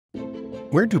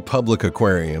Where do public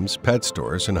aquariums, pet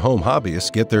stores, and home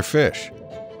hobbyists get their fish?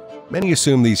 Many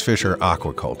assume these fish are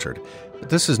aquacultured, but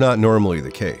this is not normally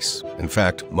the case. In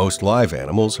fact, most live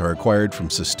animals are acquired from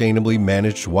sustainably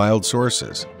managed wild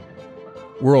sources.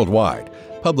 Worldwide,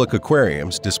 public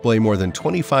aquariums display more than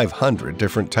 2,500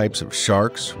 different types of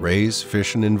sharks, rays,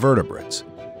 fish, and invertebrates.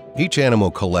 Each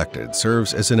animal collected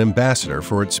serves as an ambassador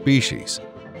for its species.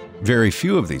 Very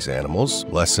few of these animals,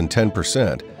 less than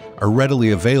 10%, are readily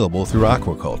available through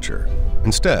aquaculture.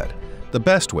 Instead, the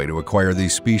best way to acquire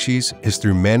these species is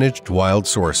through managed wild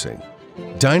sourcing.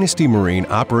 Dynasty Marine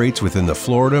operates within the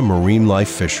Florida marine life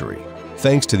fishery.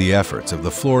 Thanks to the efforts of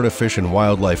the Florida Fish and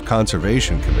Wildlife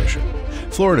Conservation Commission,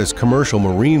 Florida's commercial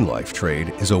marine life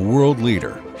trade is a world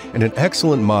leader and an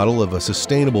excellent model of a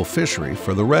sustainable fishery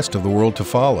for the rest of the world to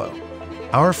follow.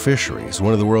 Our fishery is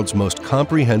one of the world's most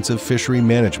comprehensive fishery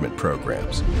management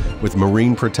programs, with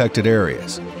marine protected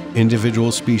areas,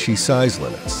 individual species size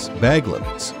limits, bag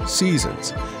limits,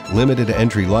 seasons, limited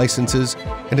entry licenses,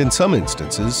 and in some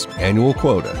instances, annual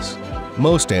quotas.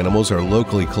 Most animals are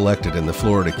locally collected in the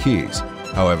Florida Keys.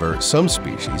 However, some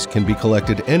species can be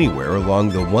collected anywhere along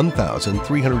the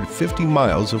 1,350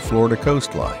 miles of Florida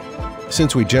coastline.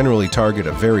 Since we generally target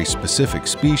a very specific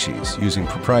species using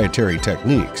proprietary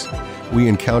techniques, we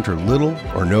encounter little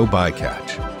or no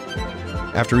bycatch.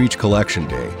 After each collection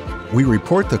day, we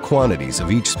report the quantities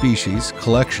of each species,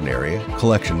 collection area,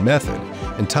 collection method,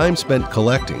 and time spent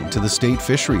collecting to the state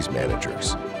fisheries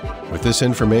managers. With this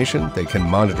information, they can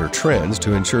monitor trends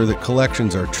to ensure that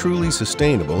collections are truly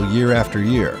sustainable year after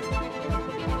year.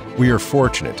 We are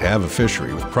fortunate to have a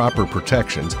fishery with proper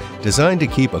protections designed to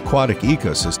keep aquatic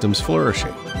ecosystems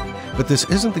flourishing. But this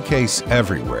isn't the case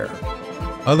everywhere.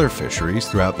 Other fisheries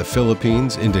throughout the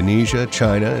Philippines, Indonesia,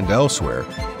 China, and elsewhere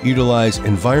utilize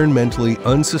environmentally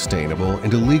unsustainable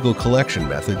and illegal collection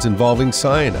methods involving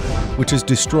cyanide, which is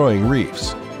destroying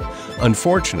reefs.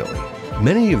 Unfortunately,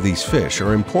 many of these fish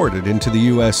are imported into the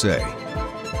USA.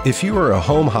 If you are a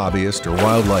home hobbyist or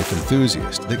wildlife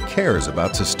enthusiast that cares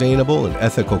about sustainable and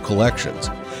ethical collections,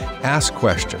 ask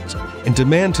questions and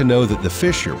demand to know that the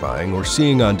fish you're buying or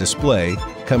seeing on display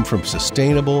come from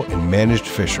sustainable and managed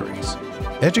fisheries.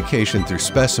 Education through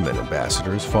specimen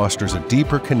ambassadors fosters a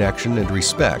deeper connection and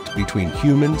respect between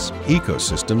humans,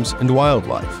 ecosystems, and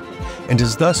wildlife, and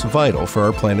is thus vital for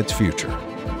our planet's future.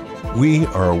 We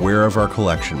are aware of our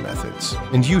collection methods,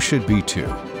 and you should be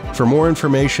too. For more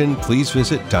information, please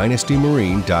visit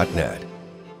dynastymarine.net.